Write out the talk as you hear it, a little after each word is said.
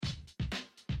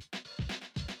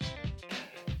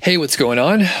Hey, what's going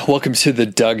on? Welcome to the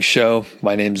Doug Show.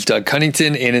 My name is Doug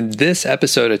Cunnington, and in this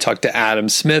episode, I talked to Adam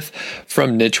Smith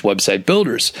from Niche Website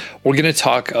Builders. We're going to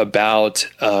talk about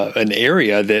an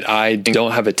area that I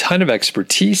don't have a ton of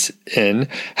expertise in.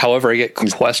 However, I get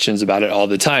questions about it all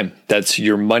the time. That's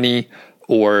your money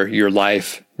or your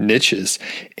life niches.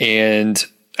 And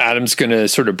Adam's going to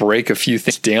sort of break a few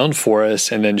things down for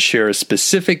us and then share a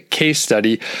specific case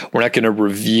study. We're not going to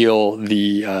reveal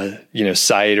the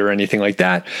site or anything like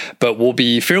that, but we'll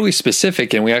be fairly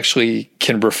specific, and we actually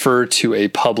can refer to a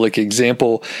public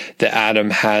example that Adam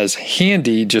has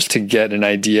handy just to get an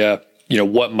idea,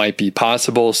 what might be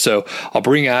possible. So I'll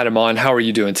bring Adam on. How are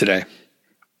you doing today?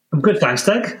 I'm good, thanks,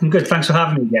 Doug. I'm good. Thanks for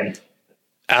having me again.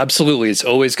 Absolutely. It's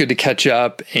always good to catch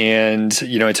up. And,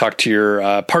 I talked to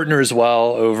your partner as well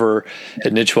over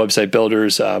at Niche Website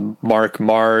Builders, Mark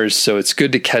Mars. So it's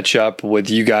good to catch up with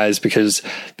you guys because,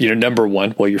 number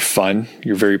one, well, you're fun.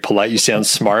 You're very polite. You sound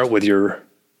smart with your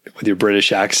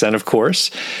British accent, of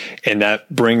course. And that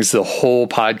brings the whole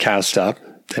podcast up.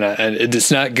 And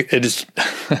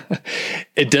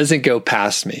it doesn't go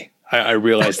past me. I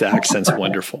realize the accent's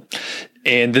wonderful.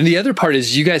 And then the other part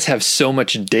is you guys have so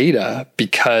much data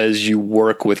because you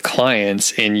work with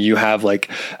clients and you have like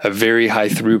a very high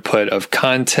throughput of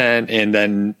content and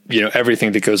then,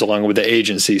 everything that goes along with the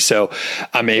agency. So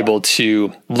I'm able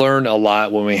to learn a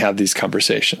lot when we have these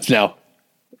conversations. Now,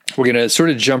 we're going to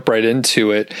sort of jump right into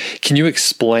it. Can you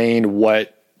explain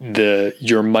what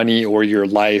your money or your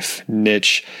life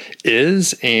niche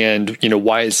is and,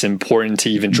 why it's important to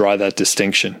even draw that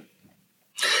distinction?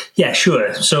 Yeah,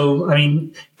 sure. So,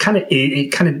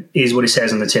 it kind of is what it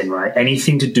says on the tin, right?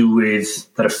 Anything to do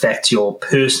with that affects your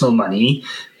personal money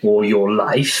or your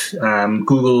life.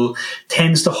 Google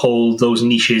tends to hold those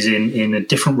niches in a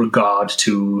different regard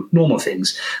to normal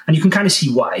things. And you can kind of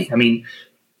see why.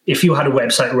 If you had a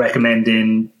website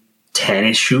recommending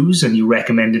tennis shoes and you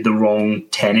recommended the wrong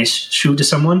tennis shoe to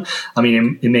someone,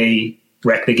 it may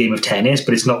wreck the game of tennis,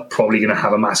 but it's not probably going to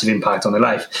have a massive impact on their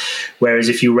life. Whereas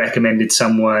if you recommended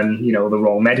someone, the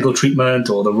wrong medical treatment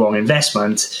or the wrong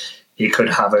investment, it could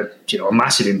have a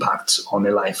massive impact on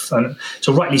their life. And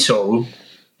so rightly so,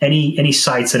 any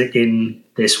sites that are in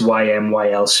this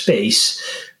YMYL space,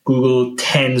 Google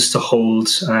tends to hold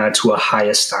to a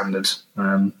higher standard.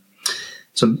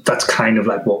 So that's kind of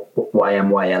like what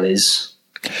YMYL is.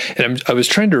 And I was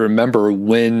trying to remember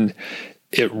when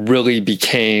it really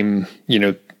became,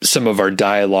 some of our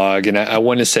dialogue. And I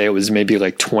want to say it was maybe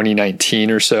like 2019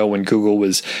 or so when Google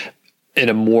was in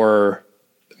a more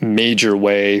major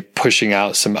way pushing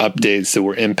out some updates that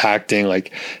were impacting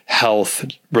like health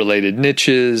related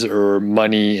niches or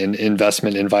money and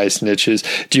investment advice niches.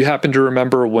 Do you happen to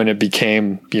remember when it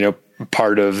became,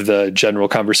 part of the general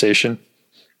conversation?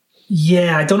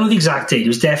 Yeah, I don't know the exact date. It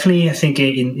was definitely, I think,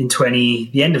 in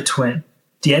the end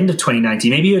of 2019,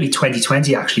 maybe early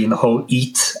 2020, actually, and the whole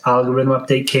EAT algorithm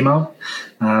update came out,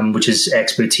 which is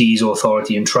expertise,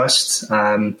 authority, and trust,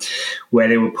 where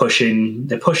they're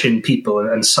pushing people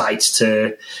and sites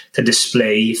to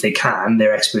display, if they can,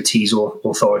 their expertise or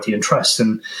authority and trust.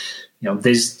 And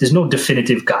there's no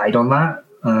definitive guide on that.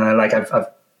 I've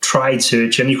tried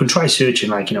searching, and you can try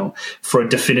searching, for a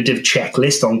definitive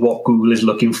checklist on what Google is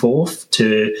looking for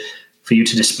you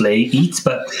to display EAT,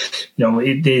 but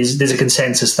there's a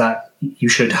consensus that you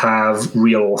should have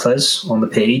real authors on the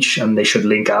page, and they should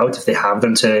link out if they have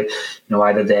them to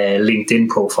either their LinkedIn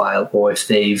profile, or if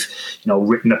they've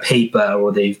written a paper,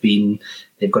 or they've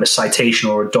got a citation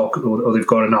or a doc, or they've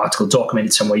got an article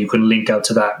documented somewhere. You can link out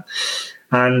to that,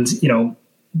 and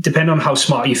depending on how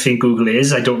smart you think Google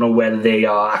is, I don't know whether they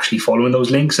are actually following those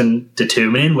links and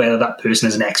determining whether that person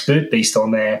is an expert based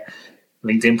on their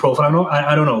LinkedIn profile or not.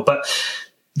 I don't know. But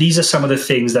these are some of the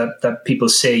things that people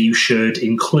say you should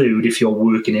include if you're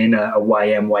working in a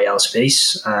YMYL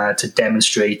space to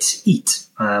demonstrate EAT.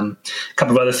 A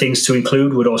couple of other things to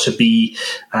include would also be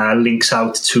links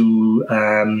out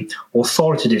to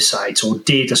authoritative sites or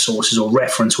data sources or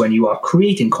reference when you are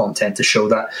creating content to show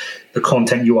that the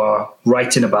content you are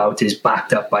writing about is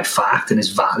backed up by fact and is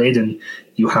valid, and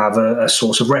you have a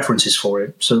source of references for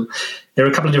it. So there are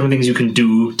a couple of different things you can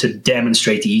do to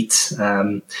demonstrate EAT,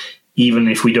 even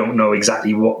if we don't know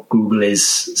exactly what Google is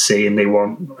saying they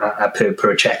want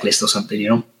per checklist or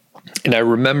something, And I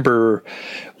remember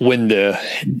when the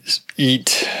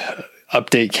EAT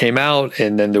update came out,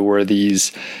 and then there were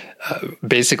these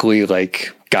basically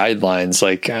like guidelines,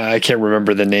 like I can't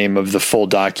remember the name of the full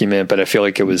document, but I feel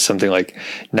like it was something like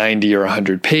 90 or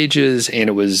 100 pages. And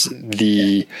it was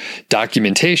the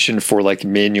documentation for like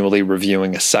manually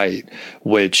reviewing a site,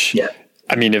 which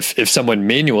I mean, if someone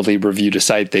manually reviewed a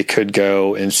site, they could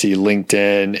go and see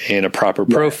LinkedIn and a proper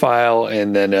profile,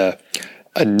 and then a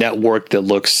network that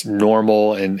looks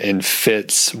normal and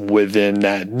fits within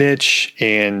that niche,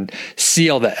 and see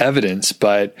all the evidence.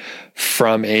 But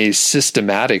from a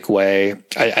systematic way,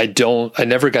 I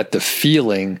never got the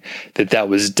feeling that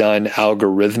was done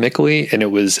algorithmically, and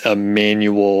it was a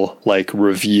manual like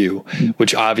review,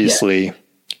 which obviously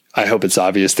I hope it's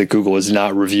obvious that Google is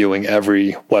not reviewing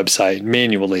every website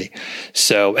manually.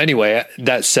 So anyway,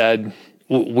 that said,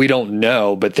 we don't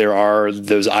know, but there are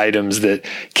those items that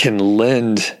can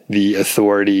lend the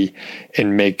authority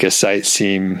and make a site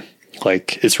seem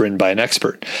like it's written by an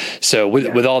expert. So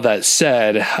with all that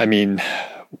said, I mean,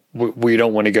 we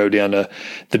don't want to go down the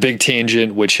big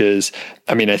tangent, which is,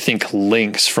 I mean, I think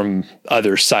links from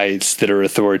other sites that are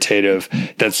authoritative,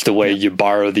 that's the way you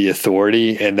borrow the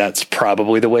authority. And that's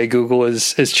probably the way Google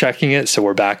is checking it. So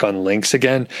we're back on links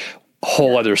again.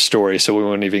 Whole other story, so we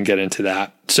won't even get into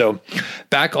that. So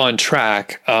back on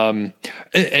track.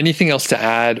 Anything else to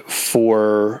add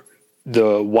for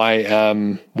the YMYL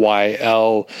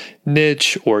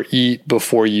niche or EAT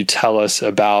before you tell us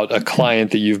about a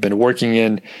client that you've been working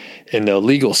in the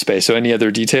legal space? So any other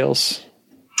details?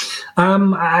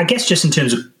 I guess just in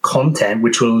terms of content,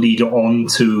 which will lead on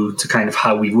to kind of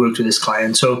how we worked with this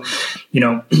client. So,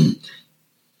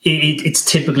 it's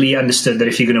typically understood that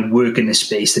if you're going to work in this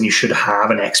space, then you should have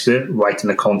an expert writing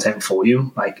the content for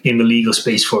you. Like in the legal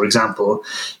space, for example,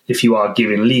 if you are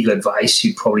giving legal advice,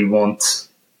 you probably want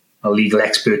a legal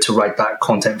expert to write that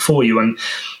content for you. And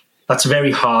that's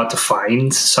very hard to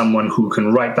find someone who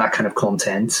can write that kind of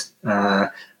content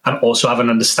and also have an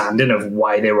understanding of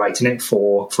why they're writing it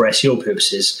for SEO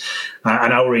purposes.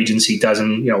 And our agency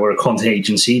doesn't, we're a content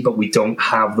agency, but we don't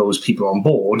have those people on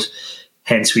board.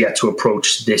 Hence, we had to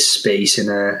approach this space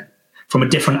from a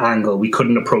different angle. We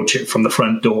couldn't approach it from the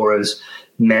front door as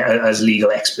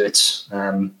legal experts. So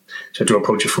we had to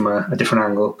approach it from a different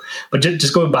angle. But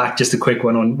just going back, just a quick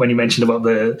one on when you mentioned about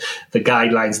the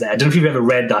guidelines there. I don't know if you've ever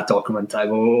read that document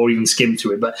or even skimmed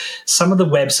through it, but some of the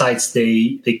websites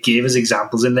they give as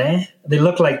examples in there, they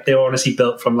look like they're honestly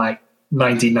built from like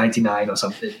 1999 or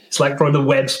something. It's like when the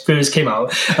web first came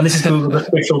out, and this is Google's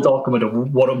official document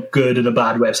of what a good and a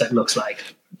bad website looks like.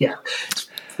 Yeah, it's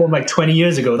from like 20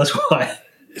 years ago. That's why.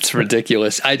 It's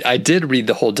ridiculous. I did read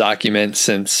the whole document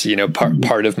since,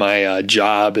 part of my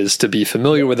job is to be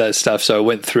familiar with that stuff. So I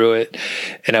went through it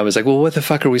and I was like, well, what the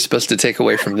fuck are we supposed to take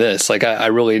away from this? Like, I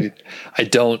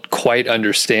don't quite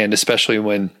understand, especially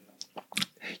when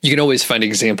you can always find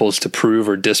examples to prove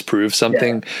or disprove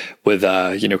something with,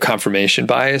 confirmation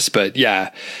bias. But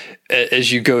yeah,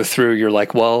 as you go through, you're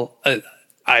like, well,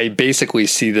 I basically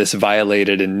see this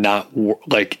violated and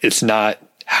it's not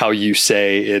how you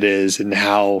say it is and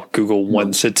how Google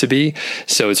wants it to be.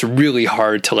 So it's really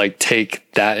hard to take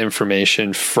that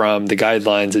information from the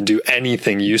guidelines and do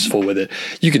anything useful with it.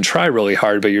 You can try really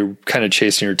hard, but you're kind of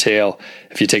chasing your tail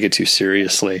if you take it too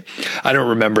seriously. I don't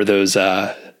remember those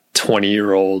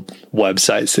 20-year-old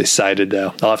websites they cited,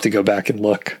 though. I'll have to go back and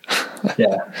look.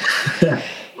 Yeah.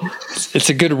 It's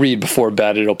a good read before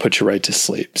bed. It'll put you right to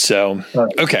sleep. So,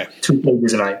 okay. 2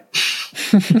 pages a night.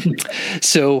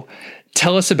 So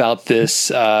tell us about this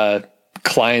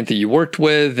client that you worked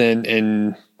with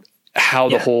and how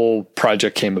the whole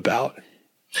project came about.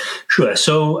 Sure.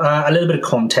 So a little bit of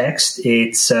context.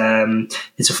 It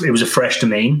was a fresh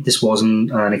domain. This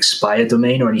wasn't an expired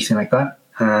domain or anything like that.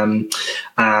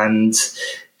 And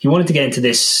he wanted to get into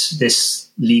this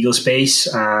legal space.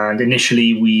 And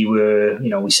initially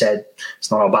we said,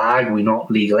 it's not our bag. We're not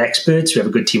legal experts. We have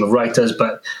a good team of writers,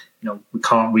 but, we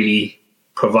can't really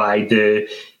provide the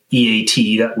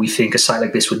EAT that we think a site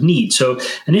like this would need. So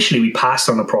initially we passed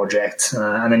on the project,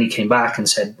 and then he came back and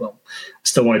said, well, I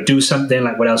still want to do something.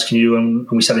 Like, what else can you do? And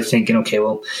we started thinking, okay,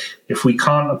 well, if we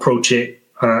can't approach it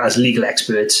as legal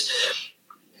experts,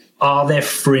 are there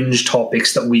fringe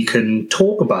topics that we can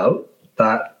talk about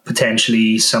that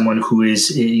potentially someone who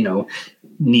is,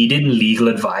 needing legal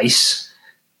advice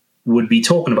would be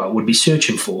talking about, would be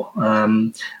searching for?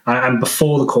 And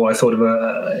before the call, I thought of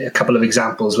a couple of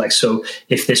examples. Like, so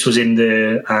if this was in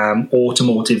the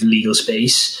automotive legal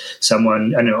space,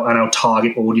 someone, and our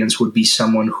target audience would be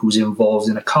someone who's involved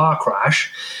in a car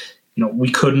crash.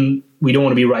 We don't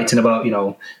want to be writing about,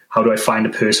 how do I find a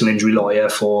personal injury lawyer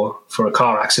for a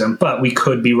car accident? But we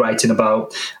could be writing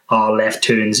about, are left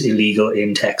turns illegal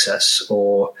in Texas?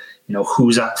 Or,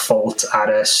 who's at fault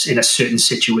in a certain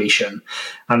situation?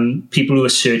 And people who are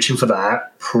searching for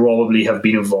that probably have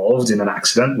been involved in an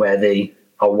accident where they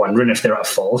are wondering if they're at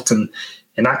fault. And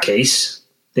in that case,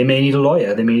 they may need a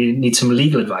lawyer. They may need some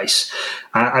legal advice.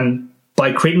 And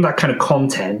by creating that kind of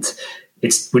content,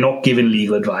 we're not giving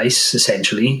legal advice,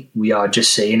 essentially. We are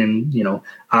just saying, and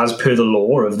as per the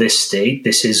law of this state,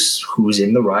 this is who's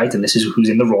in the right and this is who's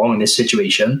in the wrong in this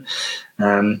situation.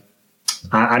 And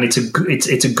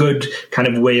it's a good kind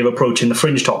of way of approaching the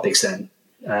fringe topics then.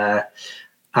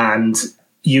 And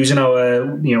using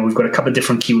we've got a couple of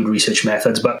different keyword research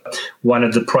methods, but one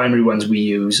of the primary ones we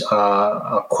use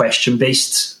are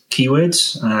question-based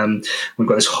keywords. We've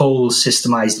got this whole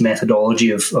systemized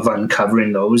methodology of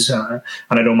uncovering those, and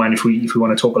I don't mind if we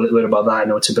want to talk a little bit about that. I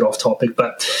know it's a bit off topic,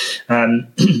 but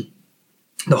the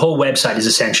whole website is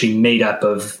essentially made up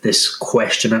of this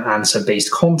question and answer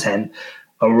based content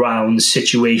around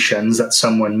situations that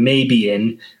someone may be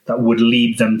in that would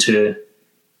lead them to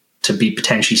be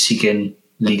potentially seeking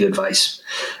legal advice.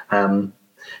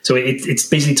 So it's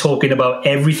basically talking about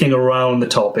everything around the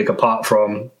topic apart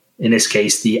from, in this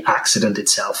case, the accident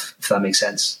itself, if that makes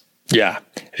sense. Yeah,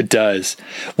 it does.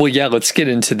 Well, yeah, let's get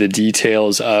into the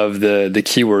details of the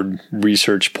keyword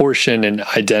research portion and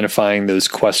identifying those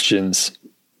questions.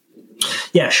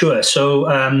 Yeah, sure. So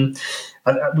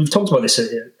we've talked about this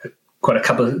quite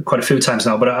a few times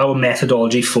now, but our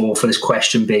methodology for this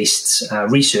question-based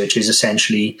research is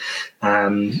essentially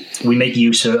we make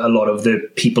use of a lot of the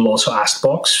people also asked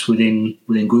box within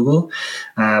Google,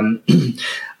 and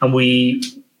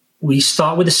we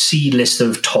start with a seed list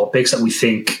of topics that we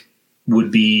think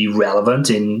would be relevant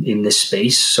in this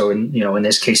space. So in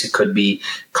this case, it could be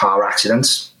car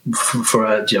accidents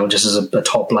for just as a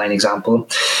top line example.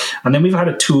 And then we've had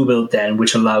a tool built then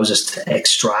which allows us to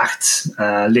extract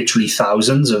literally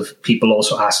thousands of people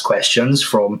also asked questions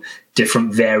from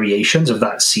different variations of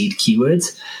that seed keyword.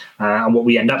 And what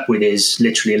we end up with is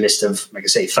literally a list of, like I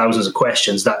say, thousands of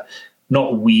questions that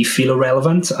not we feel are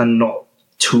relevant and not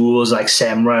tools like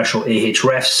SEMrush or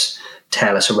Ahrefs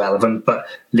tell us are relevant, but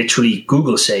literally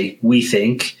Google say, we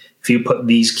think if you put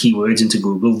these keywords into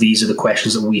Google, these are the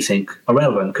questions that we think are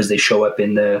relevant because they show up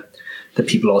in the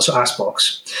people also ask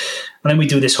box. And then we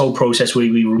do this whole process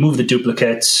where we remove the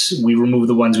duplicates, we remove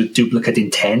the ones with duplicate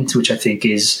intent, which I think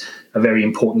is a very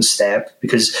important step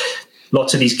because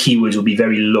lots of these keywords will be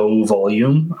very low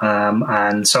volume,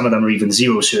 and some of them are even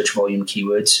zero search volume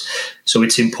keywords. So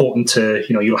it's important to,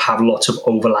 you'll have lots of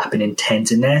overlapping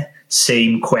intent in there.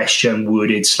 Same question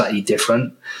worded slightly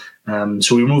different.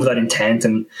 So we remove that intent,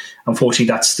 and unfortunately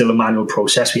that's still a manual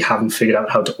process. We haven't figured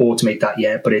out how to automate that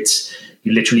yet, but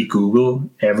you literally Google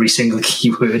every single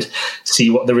keyword, see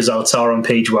what the results are on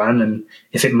page one, and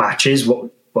if it matches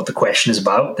what the question is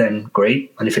about, then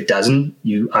great. And if it doesn't,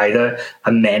 you either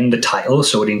amend the title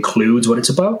so it includes what it's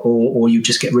about, or you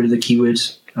just get rid of the keyword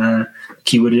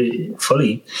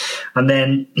fully. And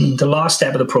then the last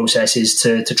step of the process is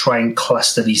to try and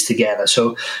cluster these together.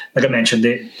 So like I mentioned,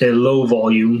 they're low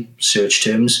volume search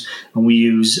terms, and we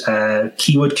use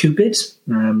Keyword Cupid.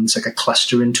 It's like a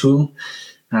clustering tool.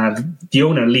 The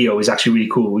owner, Leo, is actually really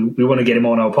cool. We want to get him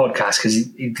on our podcast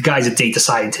because the guy's a data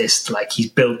scientist. Like, he's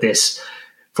built this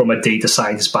from a data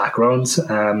science background,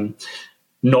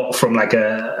 not from like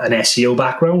an SEO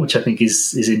background, which I think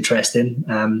is interesting.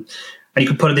 And you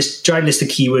can put this giant list of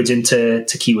keywords into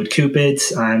Keyword Cupid,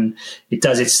 and it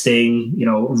does its thing.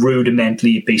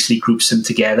 Rudimentally, it basically groups them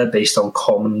together based on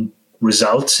common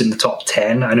results in the top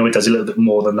 10. I know it does a little bit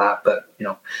more than that, but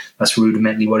that's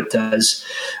rudimentally what it does.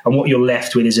 And what you're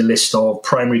left with is a list of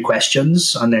primary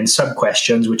questions and then sub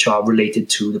questions which are related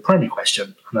to the primary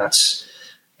question. And that's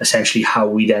essentially how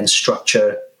we then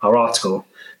structure our article.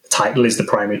 The title is the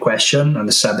primary question, and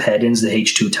the subheadings, the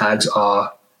H2 tags,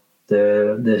 are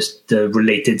the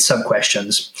related sub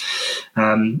questions.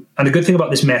 And the good thing about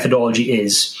this methodology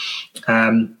is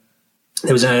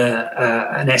there was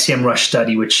an SEMrush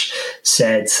study which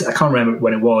said, I can't remember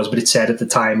when it was, but it said at the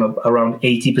time around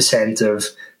 80% of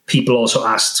people also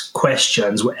asked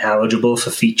questions were eligible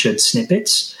for featured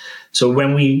snippets. So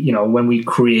when we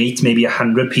create maybe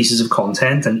 100 pieces of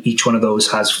content and each one of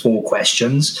those has 4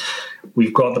 questions,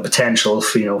 we've got the potential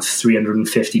for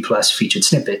 350 plus featured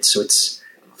snippets. So it's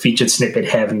featured snippet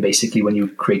heaven basically when you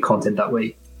create content that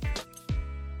way.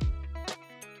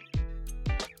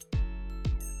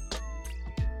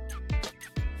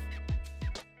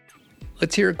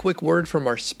 Let's hear a quick word from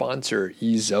our sponsor,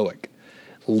 Ezoic.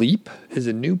 Leap is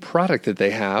a new product that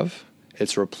they have.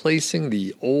 It's replacing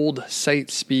the old Site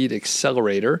Speed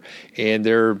Accelerator, and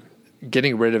they're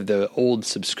getting rid of the old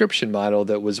subscription model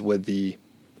that was with the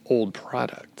old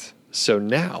product. So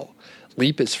now,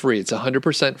 Leap is free. It's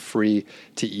 100% free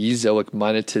to Ezoic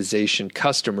monetization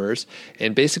customers,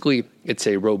 and basically it's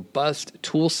a robust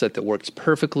tool set that works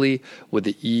perfectly with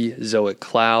the Ezoic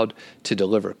cloud to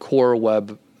deliver core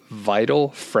web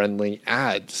vital friendly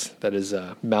ads. That is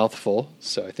a mouthful,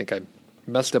 so I think I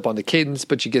messed up on the cadence,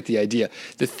 but you get the idea.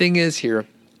 The thing is here,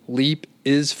 Leap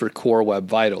is for Core Web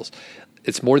Vitals.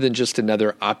 It's more than just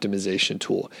another optimization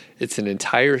tool. It's an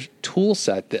entire tool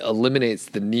set that eliminates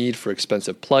the need for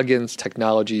expensive plugins,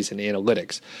 technologies, and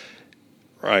analytics.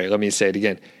 All right, let me say it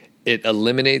again. It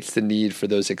eliminates the need for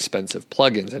those expensive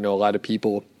plugins. I know a lot of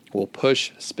people will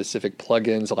push specific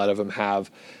plugins. A lot of them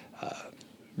have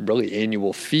really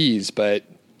annual fees, but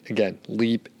again,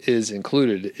 Leap is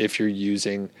included if you're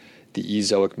using the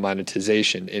Ezoic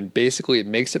monetization. And basically, it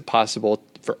makes it possible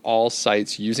for all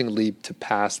sites using Leap to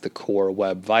pass the Core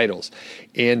Web Vitals.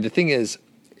 And the thing is,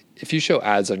 if you show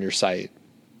ads on your site,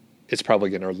 it's probably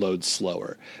going to load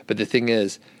slower. But the thing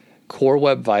is, Core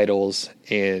Web Vitals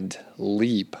and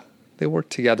Leap, they work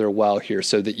together well here.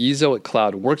 So the Ezoic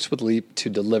Cloud works with Leap to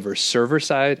deliver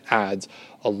server-side ads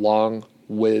along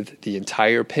with the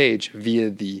entire page via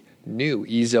the new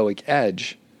Ezoic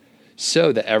Edge,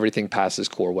 so that everything passes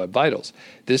Core Web Vitals.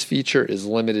 This feature is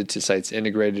limited to sites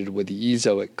integrated with the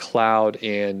Ezoic Cloud,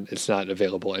 and it's not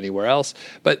available anywhere else.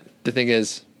 But the thing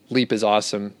is, Leap is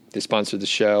awesome. They sponsor the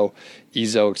show.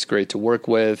 Ezoic's great to work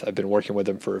with. I've been working with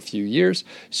them for a few years.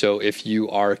 So if you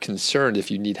are concerned,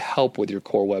 if you need help with your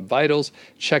Core Web Vitals,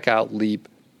 check out Leap.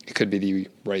 It could be the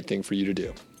right thing for you to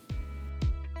do.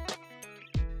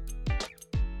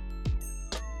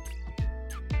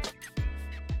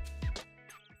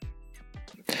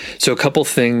 So a couple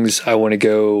things I want to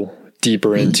go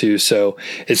deeper into. So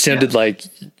it sounded like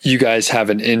you guys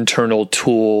have an internal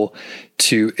tool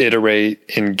to iterate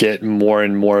and get more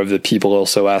and more of the people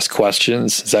also ask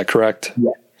questions. Is that correct? Yeah.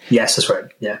 Yes, that's right.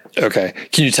 Yeah. Okay.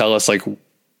 Can you tell us, like,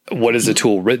 what is the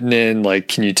tool written in? Like,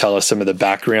 can you tell us some of the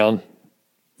background?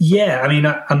 Yeah, I mean,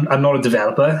 I'm not a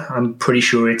developer. I'm pretty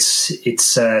sure it's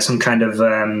some kind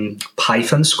of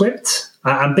Python script.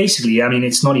 And basically, I mean,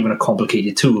 it's not even a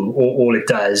complicated tool. All it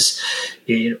does,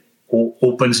 it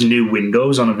opens new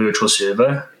windows on a virtual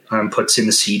server and puts in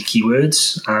the seed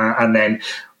keywords, and then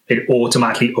it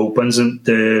automatically opens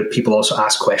the people also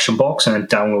ask question box and then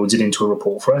downloads it into a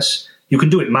report for us. You can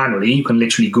do it manually. You can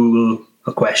literally Google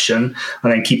a question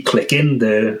and then keep clicking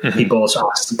the people also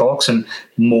ask the box, and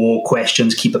more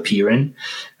questions keep appearing.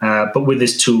 But with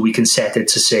this tool, we can set it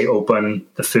to say open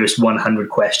the first 100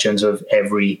 questions of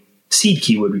every seed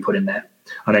keyword we put in there,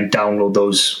 and then download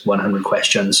those 100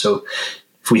 questions. So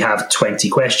if we have 20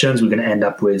 questions, we're going to end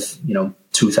up with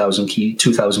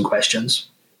 2,000 questions.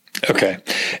 Okay,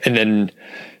 and then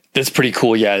that's pretty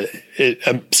cool. Yeah,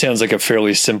 it sounds like a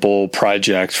fairly simple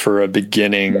project for a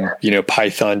beginning,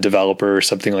 Python developer or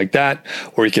something like that,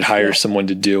 or you could hire someone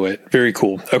to do it. Very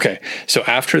cool. Okay, so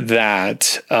after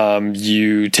that,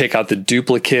 you take out the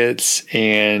duplicates,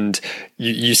 and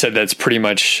you said that's pretty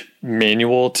much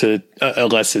manual to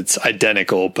unless it's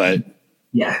identical, but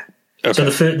yeah. Okay. So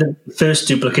the first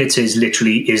duplicate is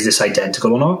literally, is this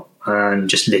identical or not? And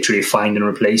just literally find and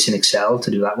replace in Excel to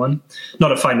do that one.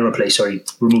 Not a find and replace, sorry,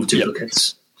 remove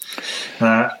duplicates.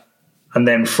 Yep. And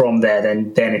then from there,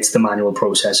 then it's the manual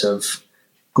process of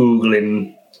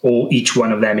Googling each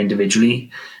one of them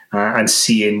individually and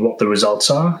seeing what the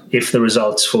results are. If the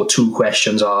results for two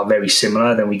questions are very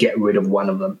similar, then we get rid of one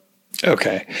of them.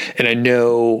 Okay. And I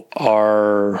know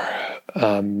our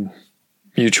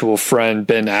mutual friend,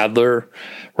 Ben Adler,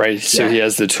 right? So he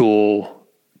has the tool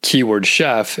Keyword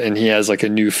Chef, and he has like a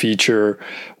new feature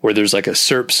where there's like a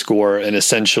SERP score, and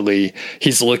essentially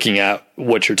he's looking at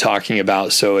what you're talking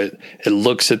about. So it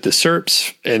looks at the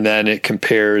SERPs, and then it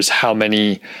compares how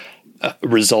many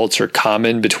results are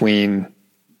common between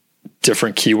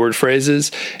different keyword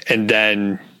phrases. And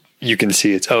then you can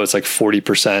see it's like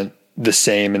 40% the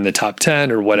same in the top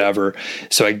 10 or whatever.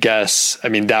 So I guess,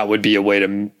 that would be a way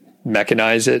to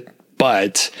mechanize it.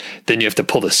 But then you have to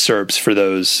pull the SERPs for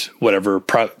those, whatever,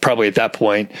 probably at that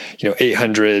point,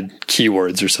 800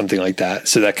 keywords or something like that.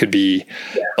 So that could be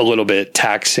a little bit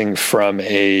taxing from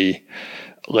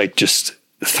just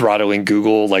throttling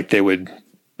Google, like they would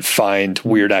find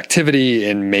weird activity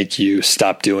and make you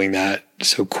stop doing that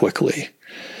so quickly.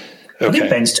 Okay. I think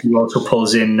Ben's tool also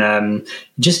pulls in, I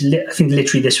think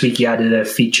literally this week he added a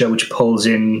feature which pulls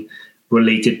in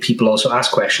related people also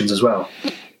ask questions as well.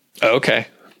 Okay.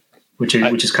 Which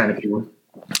is kind of cool.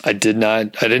 I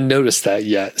didn't notice that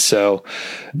yet. So,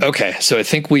 okay. So I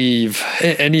think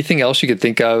anything else you could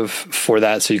think of for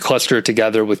that? So you cluster it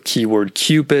together with Keyword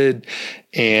Cupid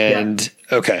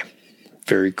okay.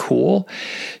 Very cool.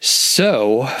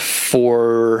 So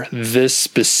for this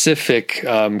specific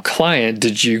client,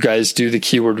 did you guys do the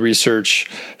keyword research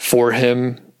for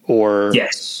him or?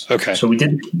 Yes. Okay. So we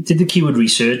did the keyword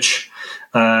research.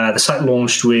 The site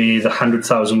launched with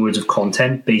 100,000 words of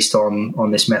content based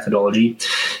on this methodology.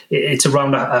 It's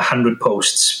around 100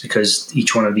 posts because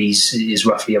each one of these is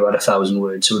roughly about 1,000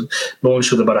 words. So it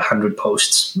launched with about 100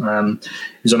 posts. It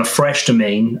was on a fresh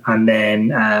domain, and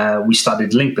then we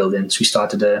started link building. So we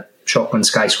started a Shotgun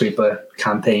Skyscraper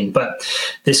campaign, but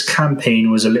this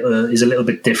campaign is a little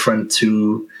bit different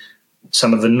to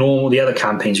some of the other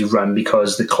campaigns we've run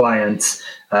because the client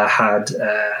had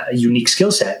a unique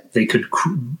skill set.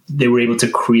 They were able to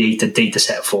create a data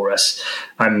set for us,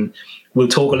 and we'll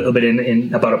talk a little bit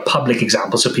in about a public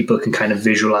example so people can kind of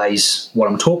visualize what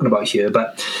I'm talking about here.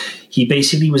 But he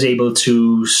basically was able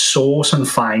to source and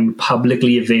find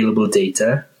publicly available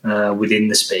data within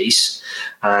the space,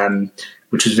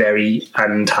 which was very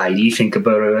untidy. Think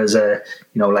about it as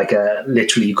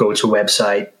literally you go to a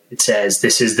website, it says,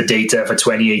 this is the data for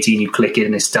 2018. You click it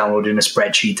and it's downloaded in a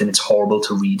spreadsheet and it's horrible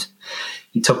to read.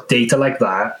 He took data like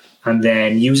that and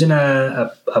then using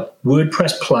a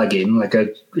WordPress plugin,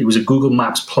 it was a Google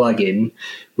Maps plugin,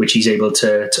 which he's able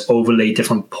to overlay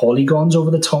different polygons over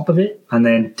the top of it and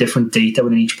then different data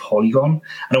within each polygon.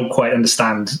 I don't quite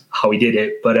understand how he did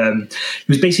it, but he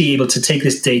was basically able to take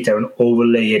this data and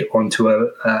overlay it onto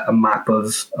a map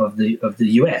of the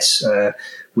US,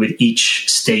 with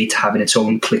each state having its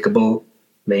own clickable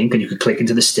link, and you could click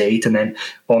into the state, and then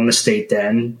on the state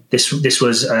then this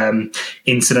was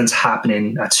incidents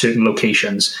happening at certain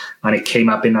locations, and it came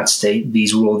up in that state.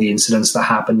 These were all the incidents that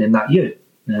happened in that year,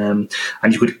 and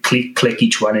you could click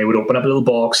each one, and it would open up a little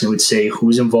box and it would say who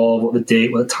was involved, what the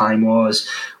date, what the time was,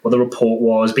 what the report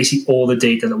was, basically all the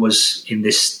data that was in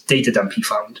this data dump he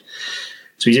found.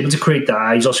 So he's able to create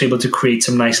that. He's also able to create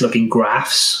some nice looking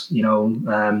graphs,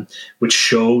 which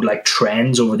showed like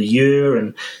trends over the year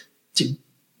and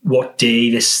what day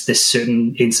this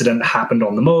certain incident happened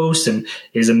on the most, and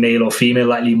is a male or female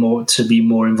likely to be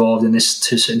more involved in this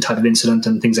certain type of incident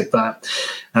and things like that.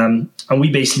 And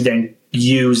we basically then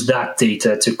use that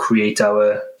data to create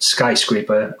our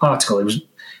Skyscraper article. It was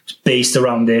based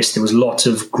around this. There was lots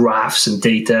of graphs and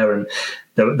data, and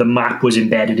the map was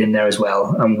embedded in there as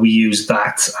well, and we used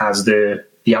that as the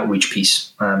outreach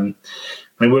piece. It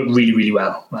worked really, really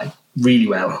well, really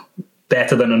well.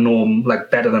 Better than a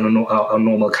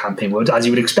normal campaign would, as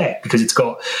you would expect, because it's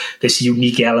got this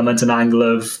unique element and angle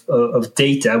of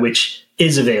data which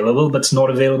is available, but it's not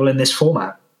available in this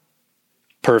format.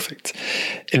 Perfect.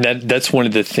 And that's one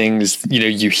of the things,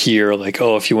 you hear like,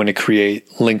 oh, if you want to create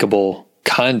linkable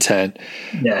content,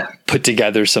 put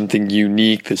together something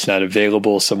unique that's not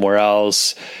available somewhere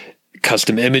else.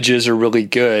 Custom images are really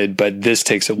good, but this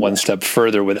takes it one step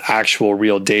further with actual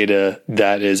real data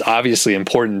that is obviously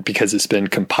important because it's been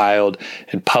compiled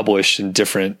and published in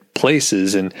different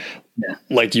places. And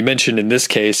like you mentioned in this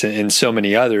case and in so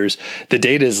many others, the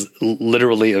data is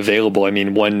literally available. I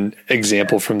mean, one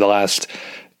example from the last,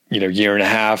 year and a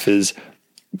half is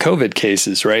COVID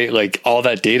cases, right? Like all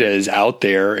that data is out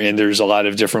there, and there's a lot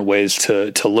of different ways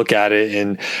to look at it.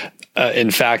 And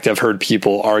in fact, I've heard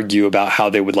people argue about how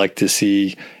they would like to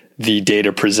see the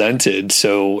data presented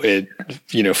so it,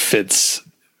 fits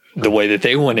the way that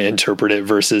they want to interpret it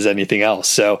versus anything else.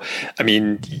 So, I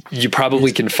mean, you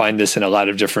probably can find this in a lot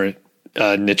of different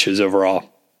niches overall.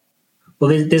 Well,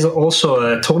 there's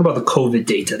also talking about the COVID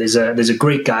data. There's a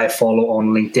great guy I follow on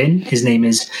LinkedIn. His name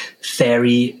is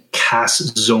Ferry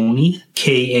Kasszony,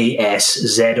 Kasszoni,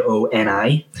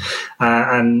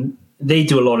 and they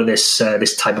do a lot of this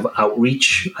type of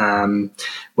outreach,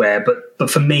 but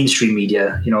for mainstream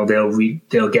media,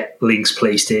 they'll get links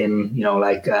placed in,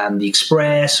 the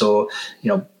Express or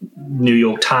New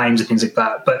York Times and things like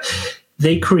that. But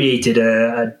they created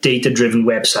a data-driven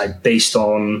website based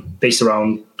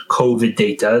around COVID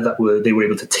data that they were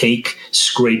able to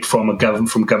scrape from government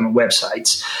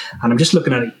websites. And I'm just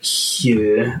looking at it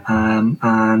here,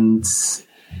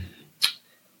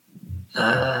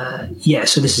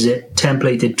 so this is it.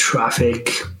 Templated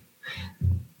traffic.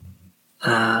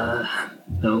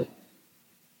 No.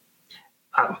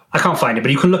 I can't find it, but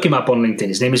you can look him up on LinkedIn.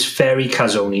 His name is Ferry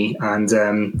Kasszony, and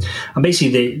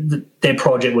basically their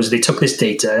project was they took this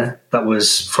data that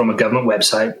was from a government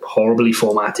website, horribly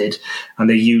formatted, and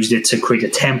they used it to create a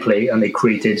template, and they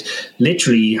created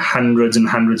literally hundreds and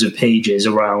hundreds of pages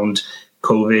around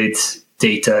COVID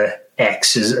data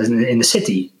X in the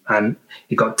city, and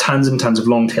it got tons and tons of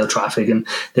long tail traffic. And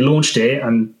they launched it,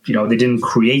 and they didn't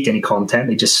create any content;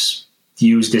 they just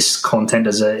use this content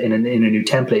in a new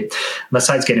template. And that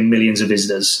site's getting millions of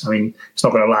visitors. I mean, it's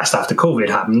not going to last after COVID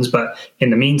happens, but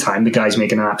in the meantime, the guy's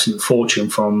making an absolute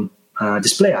fortune from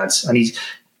display ads. And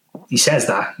he says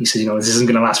that. He says, this isn't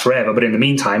going to last forever. But in the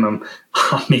meantime, I'm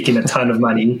making a ton of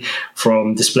money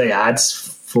from display ads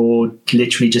for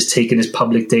literally just taking this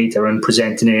public data and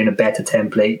presenting it in a better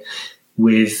template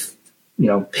with,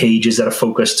 pages that are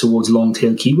focused towards long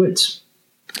tail keywords.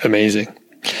 Amazing.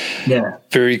 Yeah.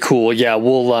 Very cool. Yeah.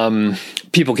 We'll,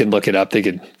 people can look it up. They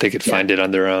could find it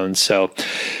on their own. So,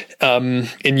 and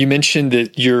you mentioned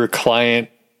that your client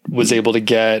was able to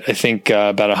get, I think,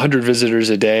 about 100 visitors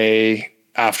a day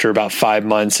after about 5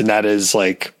 months. And that is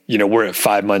like, we're at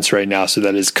 5 months right now. So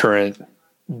that is current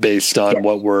based on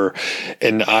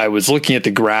and I was looking at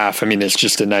the graph. I mean, it's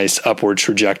just a nice upward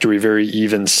trajectory, very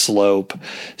even slope.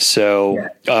 So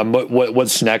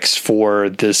what's next for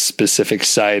this specific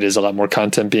site? Is a lot more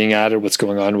content being added? What's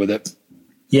going on with it?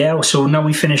 Yeah, so now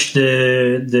we finished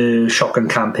the shotgun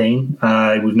campaign.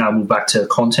 We've now moved back to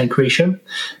content creation.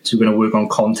 So we're going to work on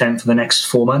content for the next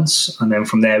 4 months. And then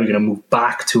from there, we're going to move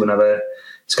back to another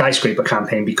skyscraper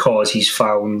campaign because he's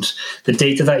found the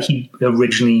data that he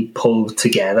originally pulled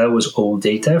together was old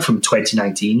data from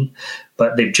 2019,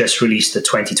 but they've just released the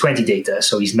 2020 data.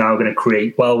 So he's now going to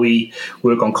create, while we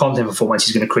work on content for 4 months,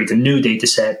 he's going to create a new data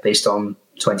set based on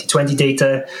 2020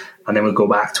 data. And then we'll go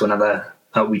back to another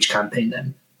outreach campaign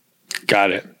then.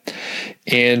 Got it.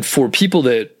 And for people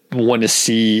that want to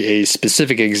see a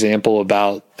specific example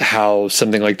about how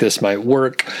something like this might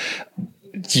work,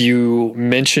 you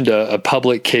mentioned a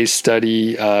public case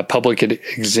study, public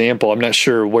example. I'm not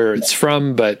sure where it's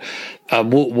from, but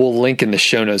we'll link in the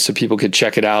show notes so people could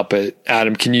check it out. But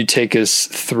Adam, can you take us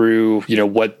through,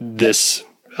 what this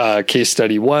case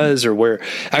study was, or where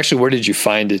did you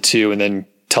find it too, and then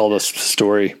tell us the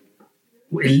story?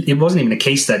 It wasn't even a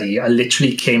case study. I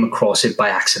literally came across it by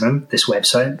accident, this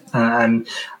website. And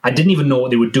I didn't even know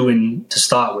what they were doing to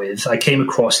start with. I came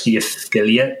across the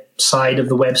affiliate side of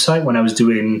the website when I was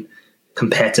doing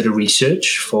competitor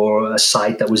research for a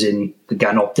site that was in the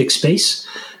gun optics space.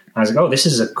 I was like, this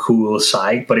is a cool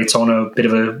site, but it's on a bit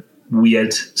of a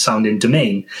weird sounding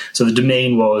domain. So the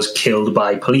domain was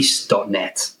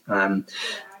killedbypolice.net. And,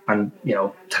 I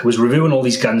was reviewing all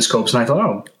these gun scopes and I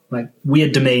thought,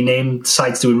 weird domain name,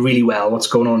 site's doing really well. What's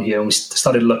going on here? And we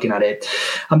started looking at it.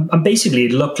 And basically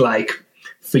it looked like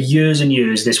for years and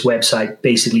years, this website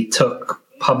basically took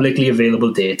publicly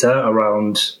available data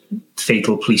around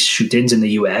fatal police shootings in the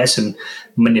US and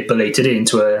manipulated it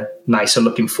into a nicer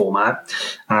looking format.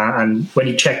 And when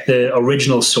you check the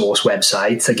original source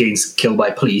website against Killed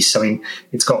by Police,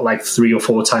 it's got like 3 or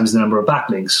 4 times the number of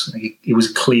backlinks. It was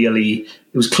clear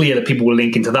that people were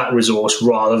linking to that resource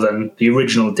rather than the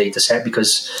original data set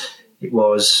because it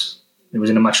was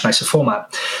in a much nicer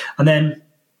format. And then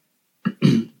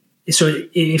so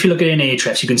if you look at it in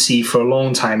Ahrefs, you can see for a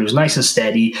long time it was nice and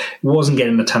steady. It wasn't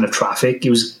getting a ton of traffic.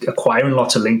 It was acquiring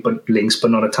lots of links,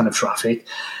 but not a ton of traffic.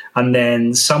 And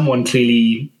then someone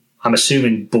clearly, I'm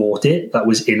assuming, bought it. That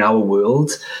was in our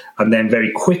world. And then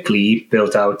very quickly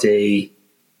built out a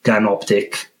gun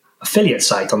optic affiliate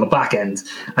site on the back end.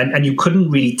 And you couldn't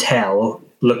really tell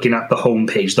looking at the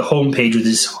homepage. The homepage with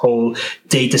this whole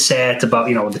data set about,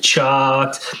 the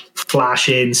chart,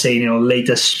 flashing, saying,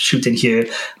 latest shooting here.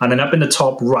 And then up in the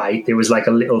top right, there was like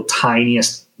a little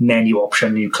tiniest menu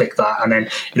option. You click that, and then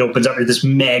it opens up with this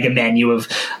mega menu of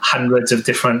hundreds of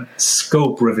different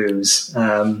scope reviews.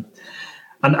 And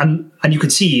you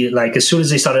could see, like, as soon as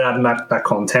they started adding that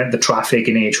content, the traffic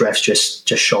in Ahrefs just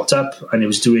shot up, and it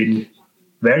was doing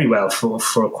very well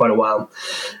for quite a while.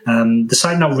 The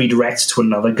site now redirects to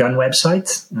another gun website.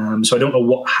 So I don't know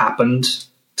what happened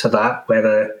to that,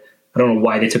 I don't know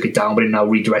why they took it down, but it now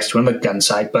redirects to another gun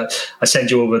site. But I sent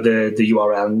you over the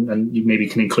URL, and you maybe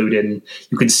can include in,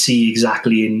 you can see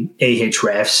exactly in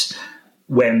Ahrefs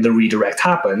when the redirect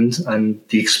happened and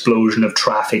the explosion of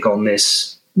traffic on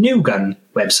this new gun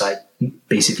website,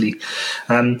 basically.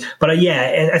 But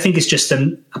I think it's just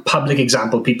a public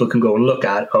example people can go and look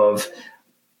at of,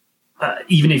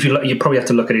 even if you probably have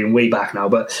to look at it in way back now,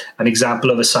 but an example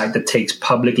of a site that takes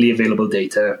publicly available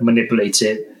data, manipulates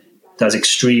it, does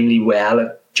extremely well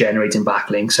at generating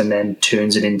backlinks, and then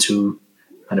turns it into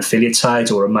an affiliate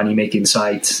site or a money-making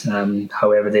site,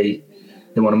 however they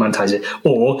want to monetize it.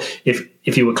 Or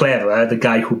if you were clever, the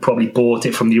guy who probably bought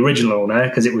it from the original owner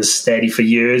because it was steady for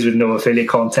years with no affiliate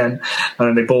content, and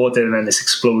then they bought it, and then this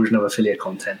explosion of affiliate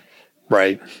content.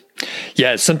 Right.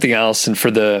 Yeah, it's something else. And for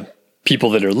the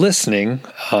people that are listening,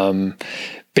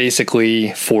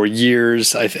 basically for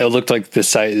years, it looked like the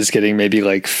site is getting maybe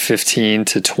like 15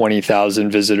 to 20,000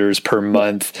 visitors per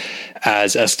month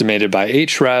as estimated by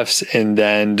Ahrefs. And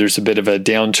then there's a bit of a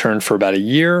downturn for about a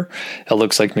year. It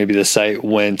looks like maybe the site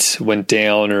went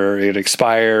down, or it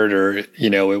expired, or,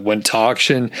 it went to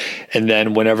auction. And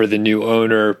then whenever the new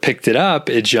owner picked it up,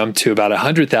 it jumped to about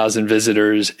 100,000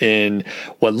 visitors in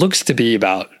what looks to be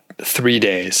about 3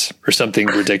 days or something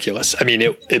ridiculous. I mean,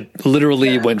 it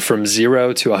literally went from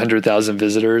 0 to 100,000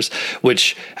 visitors,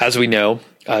 which, as we know,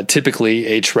 typically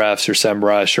Ahrefs or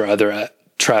SEMrush or other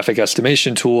traffic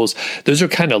estimation tools, those are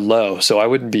kind of low. So I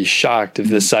wouldn't be shocked if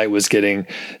this site was getting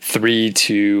 3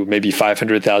 to maybe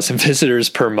 500,000 visitors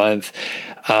per month.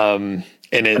 And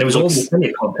it was all the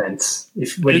affiliate content.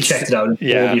 When you checked it out, all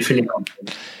the affiliate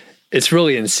content. It's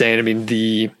really insane. I mean,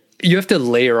 you have to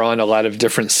layer on a lot of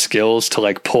different skills to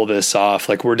like pull this off.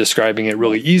 Like, we're describing it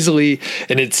really easily,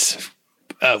 and it's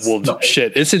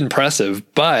it's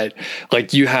impressive, but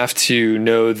like, you have to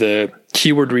know the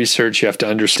keyword research. You have to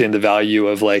understand the value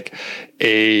of like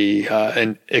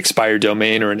an expired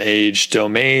domain or an aged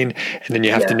domain. And then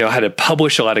you have to know how to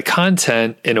publish a lot of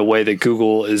content in a way that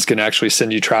Google is going to actually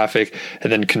send you traffic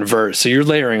and then convert. So you're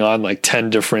layering on like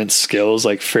 10 different skills,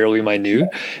 like fairly minute.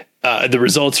 The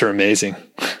results are amazing.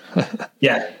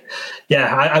 Yeah.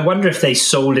 I wonder if they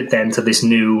sold it then to this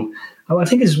new, I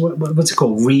think is what's it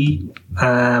called?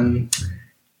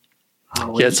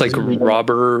 It's like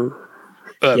Robber.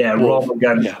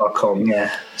 RobberGuns.com.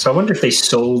 Yeah. So I wonder if they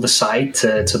sold the site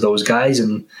to those guys,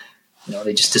 and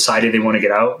they just decided they want to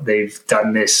get out. They've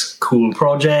done this cool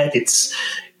project. It's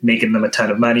making them a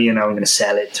ton of money, and now I'm going to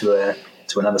sell it to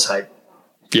another site.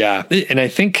 Yeah, and I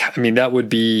think that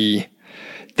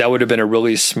would have been a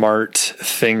really smart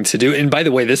thing to do. And by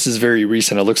the way, this is very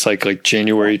recent. It looks like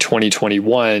January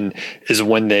 2021 is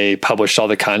when they published all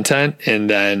the content. And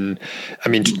then,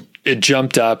 it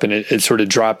jumped up and it sort of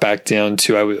dropped back down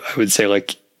to, I would say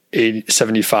like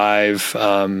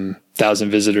 75,000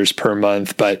 visitors per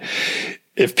month. But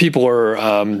if people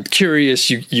are curious,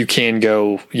 you can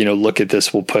go, look at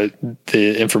this. We'll put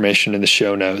the information in the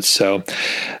show notes. So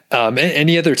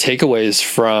any other takeaways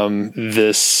from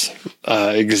this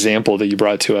example that you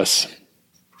brought to us?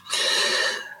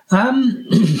 Not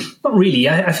really.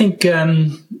 I think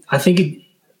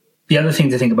the other thing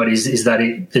to think about is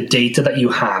that the data that you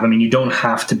have, you don't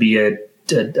have to be a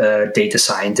data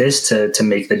scientist to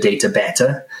make the data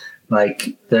better.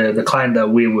 Like the client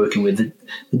that we're working with,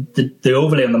 the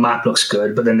overlay on the map looks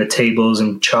good, but then the tables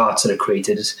and charts that are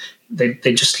created,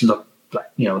 they just look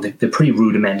like, they're pretty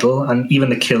rudimental. And even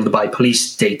the killed by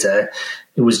police data,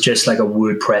 it was just like a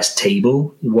WordPress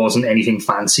table. It wasn't anything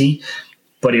fancy,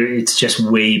 but it's just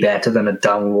way better than a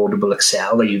downloadable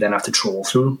Excel that you then have to trawl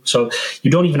through. So you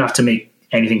don't even have to make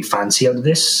anything fancy out of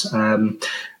this.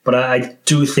 But I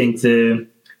do think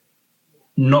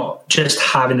not just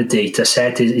having the data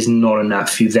set is not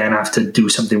enough. You then have to do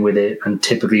something with it. And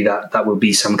typically that will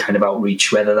be some kind of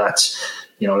outreach, whether that's,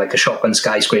 like a shotgun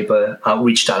skyscraper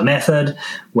outreach style method,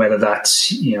 whether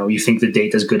that's, you think the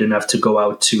data is good enough to go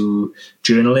out to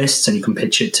journalists and you can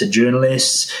pitch it to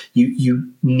journalists.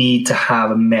 You need to have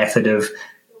a method of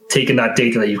taking that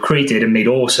data that you've created and made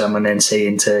awesome and then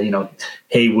saying to,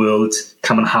 hey world,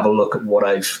 come and have a look at what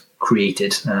I've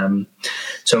created.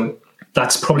 So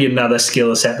that's probably another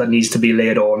skill set that needs to be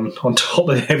layered on top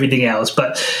of everything else.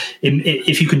 But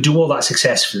if you can do all that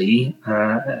successfully,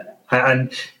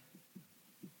 and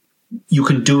you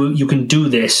can do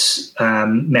this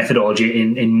methodology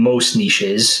in most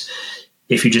niches,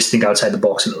 if you just think outside the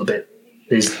box a little bit.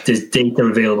 There's data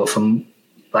available from,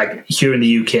 like, here in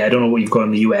the UK. I don't know what you've got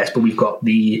in the US, but we've got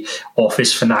the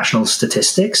Office for National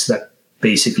Statistics that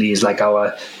basically is like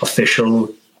our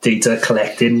official data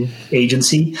collecting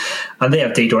agency, and they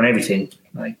have data on everything,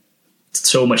 like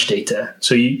so much data.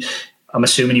 So I'm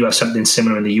assuming you have something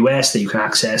similar in the US that you can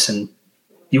access, and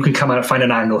you can come out and find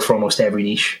an angle for almost every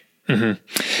niche. Mm-hmm.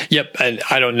 Yep. And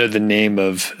I don't know the name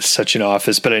of such an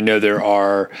office, but I know there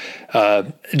are,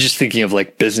 just thinking of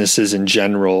like businesses in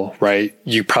general, right?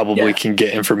 You probably can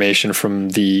get information from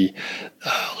the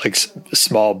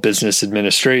small business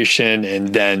administration and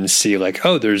then see like,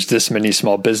 oh, there's this many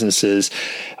small businesses.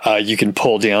 You can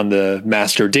pull down the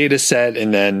master data set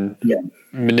and then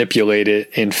manipulate it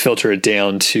and filter it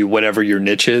down to whatever your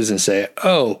niche is and say,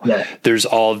 there's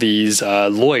all these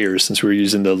lawyers, since we were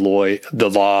using the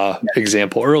law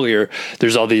example earlier,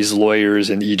 there's all these lawyers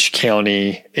in each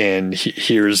county, and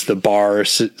here's the bar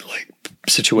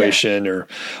situation or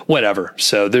whatever.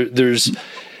 So there's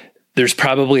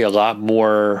probably a lot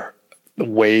more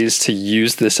ways to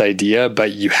use this idea,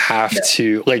 but you have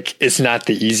to, like, it's not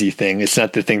the easy thing. It's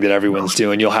not the thing that everyone's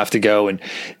doing. You'll have to go and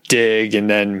dig and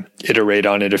then iterate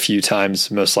on it a few times,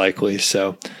 most likely.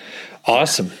 So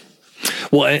awesome.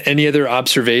 Well, any other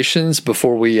observations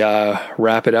before we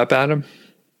wrap it up, Adam?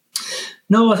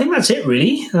 No, I think that's it,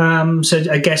 really. So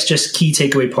I guess just key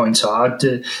takeaway points are,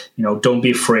 don't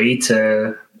be afraid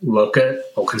to look at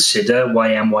or consider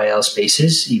YMYL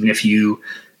spaces, even if you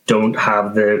don't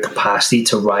have the capacity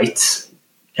to write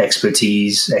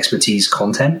expertise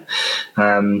content.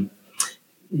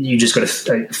 You just got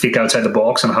to think outside the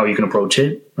box on how you can approach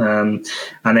it. And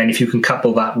then if you can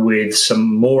couple that with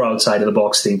some more outside of the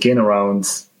box thinking around,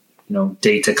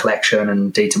 data collection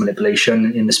and data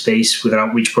manipulation in the space with an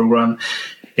outreach program,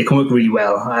 it can work really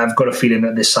well. I've got a feeling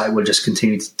that this site will just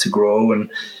continue to grow. And,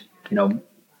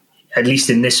 at least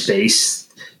in this space,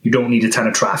 you don't need a ton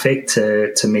of traffic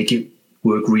to make it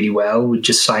work really well. We're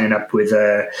just signing up with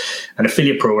an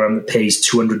affiliate program that pays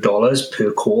 $200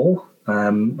 per call.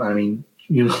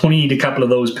 You only need a couple of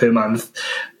those per month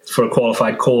for a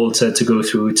qualified call to go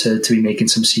through to be making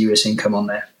some serious income on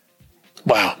there.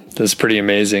 Wow, that's pretty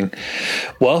amazing.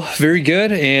 Well, very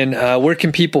good. And where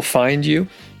can people find you?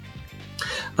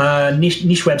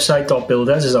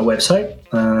 Nichewebsite.builders is our website.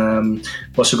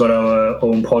 We've also got our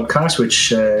own podcast,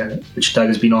 which Doug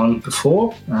has been on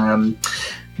before, and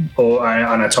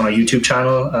it's on our YouTube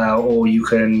channel, or you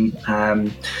can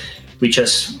reach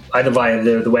us either via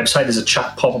the website. There's a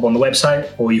chat pop-up on the website,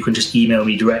 or you can just email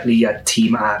me directly at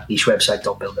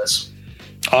team@nichewebsite.builders.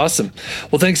 Awesome.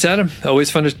 Well, thanks, Adam.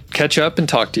 Always fun to catch up and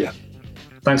talk to you.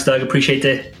 Thanks, Doug. Appreciate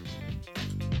it.